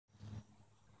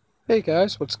Hey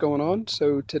guys, what's going on?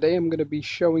 So today I'm going to be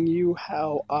showing you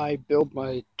how I build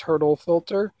my turtle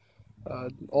filter,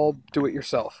 all do it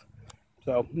yourself.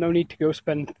 So no need to go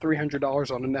spend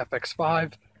 $300 on an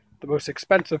FX5. The most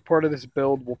expensive part of this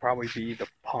build will probably be the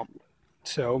pump.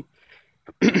 So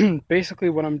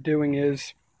basically what I'm doing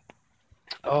is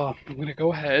I'm going to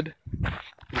go ahead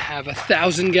and have a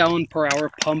 1,000 gallon per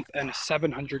hour pump and a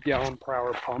 700 gallon per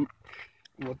hour pump.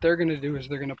 And what they're going to do is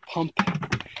they're going to pump,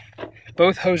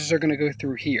 both hoses are going to go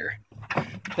through here.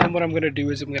 Then what I'm going to do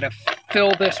is I'm going to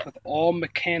fill this with all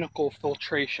mechanical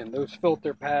filtration. Those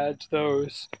filter pads,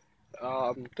 those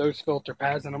filter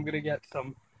pads, and I'm going to get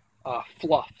some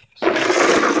fluff. So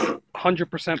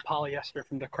 100% polyester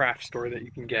from the craft store that you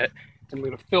can get. I'm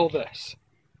going to fill this.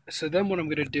 So then what I'm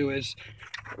going to do is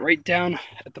right down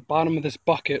at the bottom of this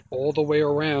bucket all the way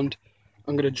around,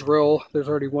 I'm going to drill. There's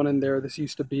already one in there. This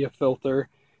used to be a filter.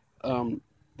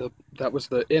 That was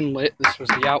the inlet, this was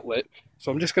the outlet.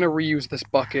 So I'm just going to reuse this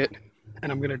bucket,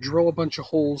 and I'm going to drill a bunch of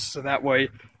holes so that way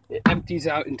it empties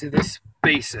out into this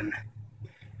basin.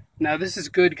 Now this is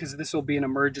good because this will be an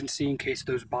emergency in case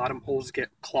those bottom holes get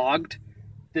clogged.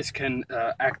 This can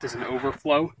act as an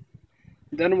overflow.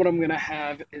 Then what I'm going to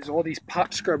have is all these pot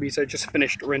scrubbies I just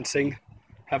finished rinsing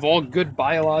have all good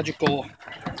biological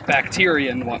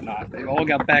bacteria and whatnot. They've all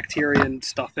got bacteria and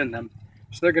stuff in them.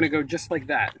 So they're going to go just like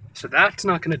that. So that's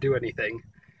not going to do anything.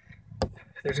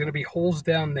 There's going to be holes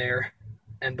down there,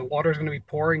 and the water is going to be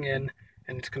pouring in,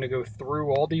 and it's going to go through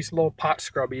all these little pot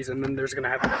scrubbies, and then I'm going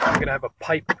to have a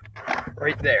pipe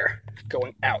right there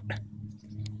going out.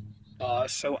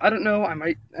 So I don't know. I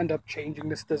might end up changing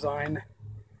this design,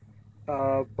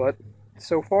 but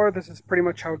so far this is pretty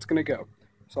much how it's going to go.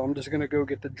 So I'm just going to go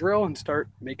get the drill and start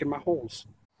making my holes.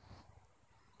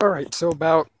 All right. So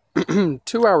about 2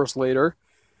 hours later,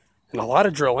 and a lot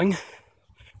of drilling.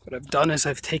 What I've done is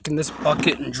I've taken this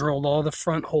bucket and drilled all the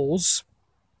front holes.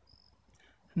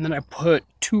 And then I put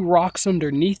 2 rocks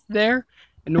underneath there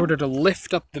in order to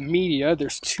lift up the media.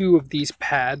 There's 2 of these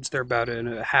pads. They're about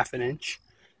a half an inch.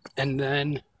 And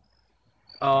then,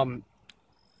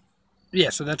 yeah,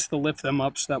 so that's to lift them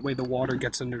up so that way the water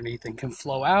gets underneath and can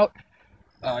flow out.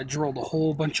 Drilled a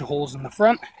whole bunch of holes in the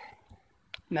front.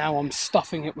 Now I'm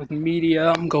stuffing it with media.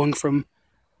 I'm going from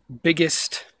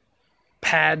biggest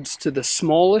pads to the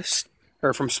smallest,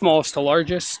 or from smallest to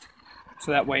largest,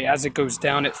 so that way as it goes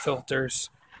down it filters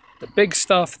the big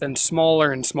stuff, then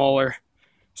smaller and smaller.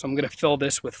 So I'm going to fill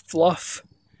this with fluff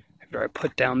after I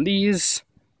put down these.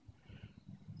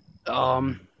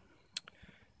 And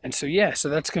so yeah, so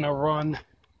that's going to run,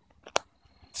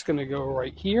 it's going to go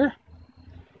right here,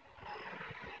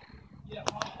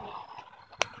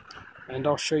 and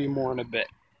I'll show you more in a bit.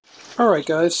 Alright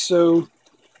guys, so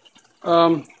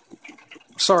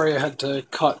sorry I had to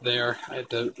cut there. I had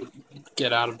to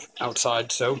get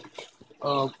outside. So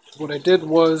what I did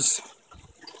was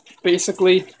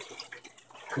basically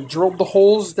drilled the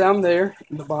holes down there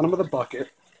in the bottom of the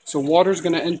bucket. So water's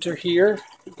going to enter here,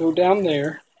 go down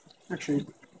there. Actually,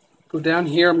 go down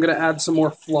here. I'm going to add some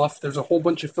more fluff. There's a whole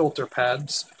bunch of filter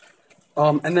pads.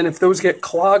 And then if those get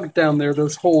clogged down there,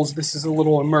 those holes, this is a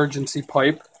little emergency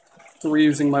pipe. So we're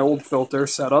using my old filter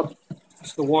setup.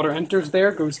 So the water enters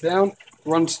there, goes down,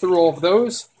 runs through all of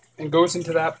those, and goes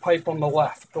into that pipe on the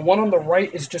left. The one on the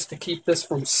right is just to keep this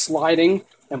from sliding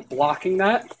and blocking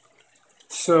that.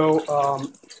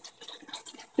 So,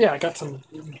 yeah, I got some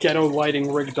ghetto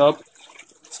lighting rigged up,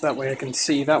 so that way I can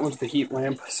see. That was the heat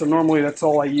lamp. So normally that's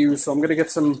all I use, so I'm going to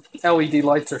get some LED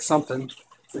lights or something.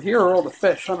 So here are all the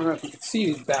fish. I don't know if you can see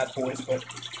these bad boys, but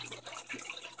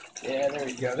yeah, there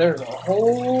you go. There's a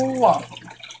whole lot of them.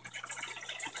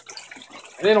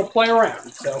 And they don't play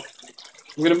around, so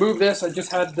I'm going to move this. I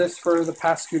just had this for the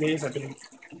past 2 days. I've been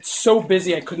so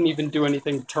busy I couldn't even do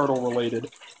anything turtle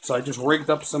related. So I just rigged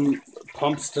up some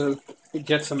pumps to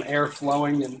get some air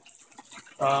flowing. And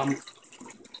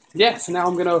yeah, so now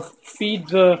I'm going to feed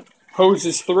the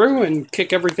hoses through and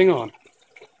kick everything on.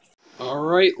 All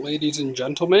right, ladies and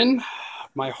gentlemen,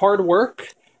 my hard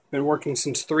work. Been working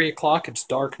since 3 o'clock. It's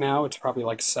dark now. It's probably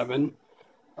like 7.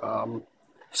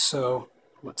 So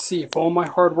let's see if all my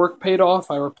hard work paid off.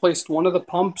 I replaced one of the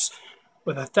pumps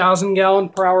with a 1,000 gallon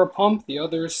per hour pump. The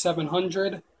other is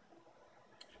 700.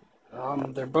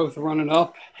 They're both running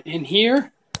up in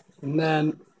here. And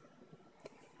then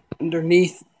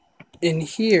underneath in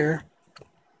here,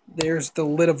 there's the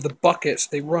lid of the bucket. So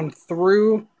they run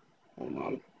through. Hold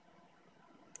on.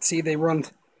 See, they run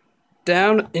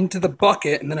down into the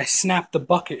bucket, and then I snap the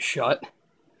bucket shut.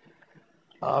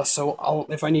 So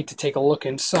if I need to take a look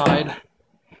inside,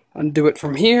 undo it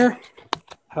from here,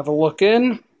 have a look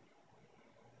in.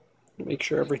 Make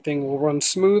sure everything will run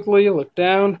smoothly. Look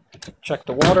down, check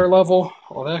the water level,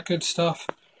 all that good stuff.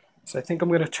 So I think I'm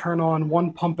going to turn on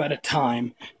one pump at a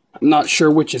time. I'm not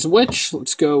sure which is which.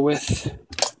 Let's go with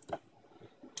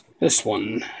this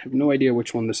one. I have no idea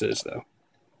which one this is, though.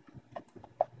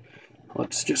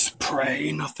 Let's just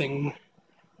pray nothing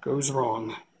goes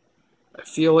wrong. I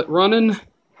feel it running.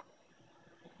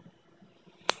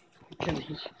 I can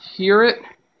hear it.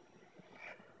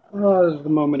 Oh, this is the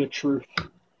moment of truth.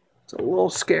 It's a little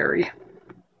scary.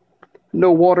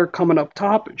 No water coming up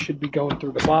top. It should be going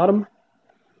through the bottom.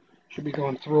 Should be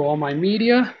going through all my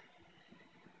media.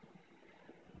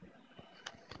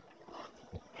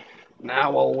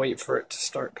 Now I'll wait for it to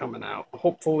start coming out.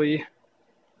 Hopefully.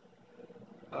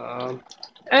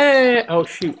 Hey! Oh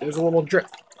shoot, there's a little drip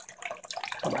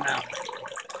coming out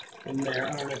in there.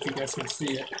 I don't know if you guys can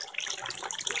see it.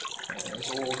 There's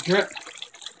a little drip.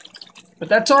 But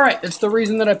that's alright. It's the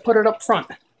reason that I put it up front.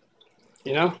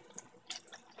 You know?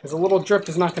 Because a little drip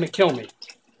is not going to kill me.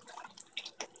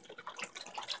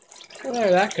 Well,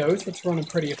 there that goes. It's running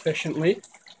pretty efficiently.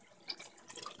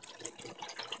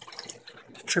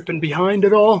 Tripping behind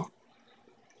it all.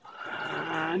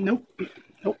 Nope.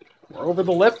 Nope. We're over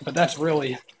the lip, but that's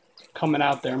really coming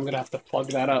out there. I'm going to have to plug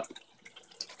that up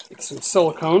with some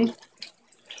silicone.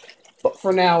 But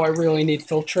for now, I really need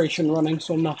filtration running,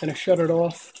 so I'm not going to shut it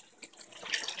off.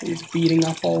 He's beating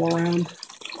up all around.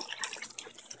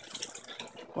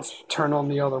 Let's turn on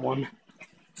the other one.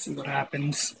 See what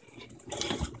happens.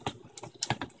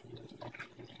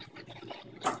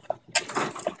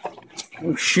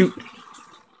 Oh, shoot.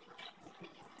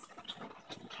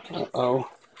 Uh-oh.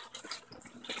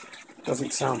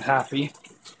 Doesn't sound happy.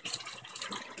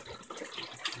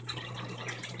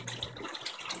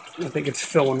 I think it's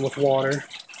filling with water.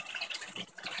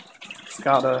 It's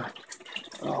got to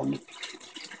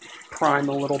prime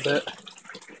a little bit.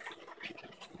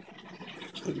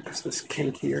 Because this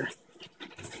kink here.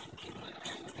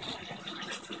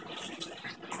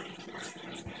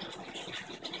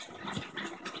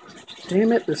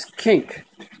 Damn it, this kink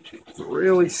is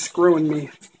really screwing me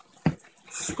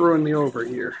over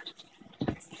here.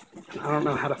 I don't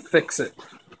know how to fix it.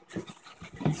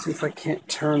 Let's see if I can't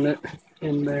turn it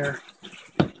in there.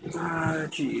 Ah,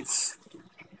 jeez.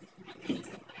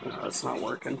 No, it's not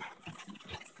working.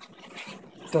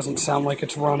 It doesn't sound like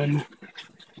it's running.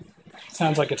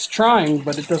 Sounds like it's trying,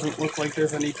 but it doesn't look like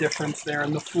there's any difference there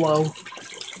in the flow.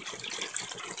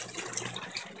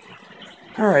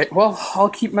 Alright, well, I'll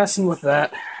keep messing with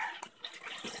that.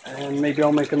 And maybe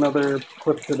I'll make another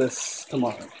clip to this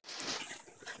tomorrow.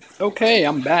 Okay,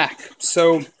 I'm back.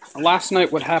 So, last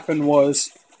night what happened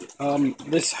was,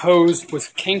 this hose was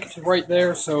kinked right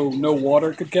there, so no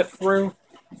water could get through.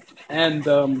 And,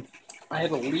 I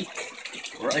had a leak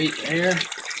right there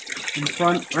in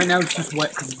front. Right now it's just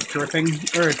wet because it's dripping,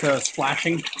 or it's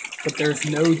splashing, but there's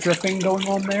no dripping going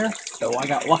on there, so I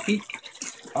got lucky.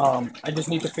 I just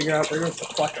need to figure out, there's the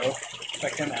Pleco,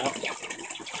 check him out.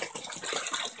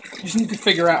 Just need to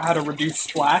figure out how to reduce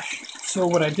splash. So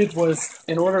what I did was,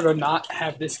 in order to not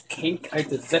have this kink, I had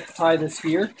to zip tie this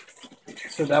here,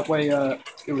 so that way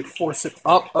it would force it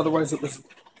up, otherwise it was,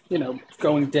 you know,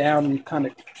 going down and kind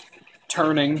of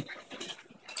turning.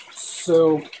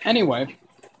 So, anyway,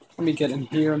 let me get in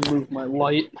here and move my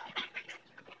light.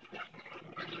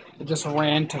 I just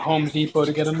ran to Home Depot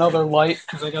to get another light,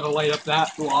 because I gotta light up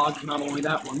that log, not only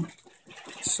that one.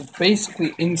 So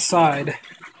basically inside,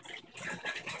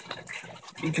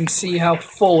 you can see how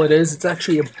full it is. It's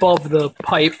actually above the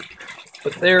pipe,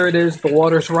 but there it is, the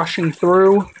water's rushing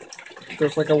through.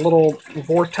 There's like a little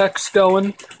vortex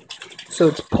going, so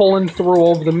it's pulling through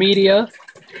all of the media,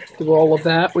 through all of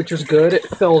that, which is good. It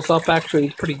fills up actually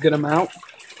a pretty good amount.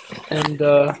 And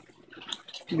let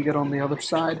me get on the other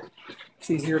side. It's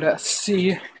easier to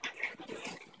see.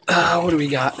 What do we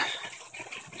got?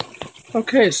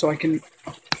 Okay, so I can,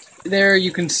 there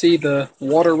you can see the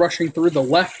water rushing through. The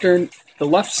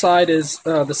left side is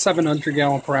the 700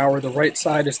 gallon per hour. The right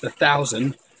side is the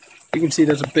 1,000. You can see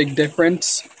there's a big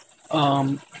difference.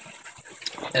 And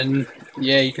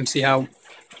yeah, you can see how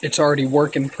it's already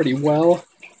working pretty well.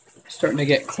 Starting to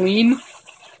get clean.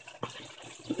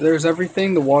 There's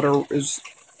everything. The water is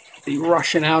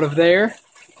rushing out of there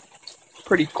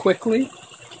pretty quickly.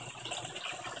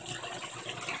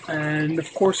 And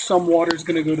of course some water is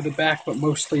going to go to the back, but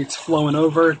mostly it's flowing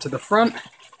over to the front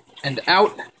and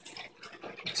out.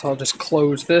 So I'll just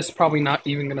close this. Probably not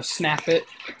even going to snap it.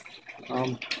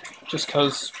 Just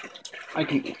because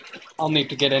I'll need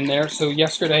to get in there. So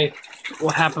yesterday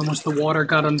what happened was the water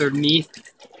got underneath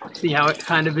See how it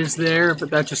kind of is there,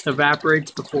 but that just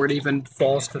evaporates before it even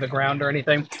falls to the ground or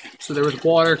anything. So there was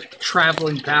water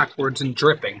traveling backwards and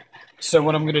dripping. So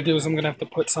what I'm going to do is I'm going to have to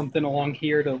put something along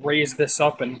here to raise this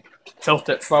up and tilt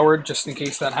it forward just in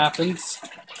case that happens.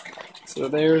 So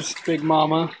there's Big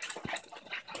Mama.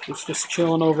 It's just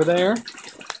chilling over there.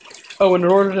 Oh, and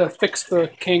in order to fix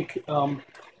the kink, I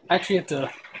actually had to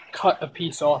cut a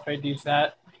piece off. I'd use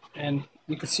that, and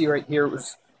you can see right here it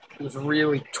was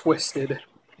really twisted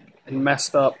and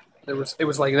messed up. It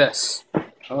was like this.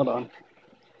 Hold on,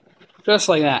 just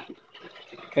like that.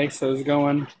 Okay, so it's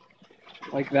going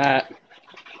like that.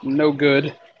 No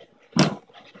good.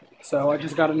 So I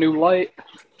just got a new light.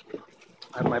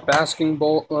 I have my basking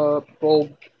bulb.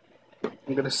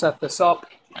 I'm gonna set this up.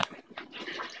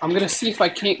 I'm gonna see if I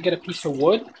can't get a piece of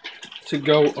wood to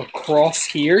go across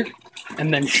here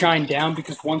and then shine down,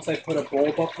 because once I put a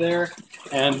bulb up there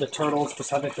and the turtles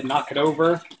decided to knock it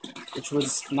over, which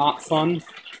was not fun.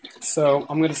 So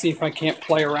I'm gonna see if I can't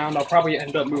play around. I'll probably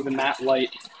end up moving that light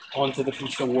onto the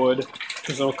piece of wood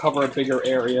because it'll cover a bigger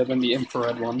area than the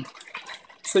infrared one.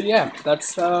 So yeah,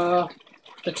 that's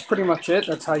pretty much it.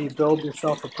 That's how you build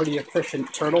yourself a pretty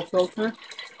efficient turtle filter.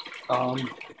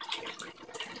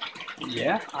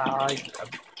 Yeah, I'm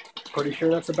pretty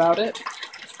sure that's about it.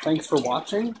 Thanks for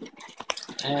watching,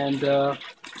 and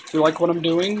if you like what I'm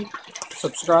doing,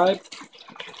 subscribe.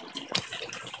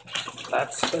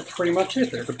 That's pretty much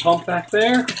it. There's a pump back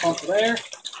there, pump there.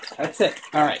 That's it.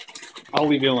 All right, I'll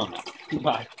leave you alone now.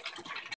 Bye.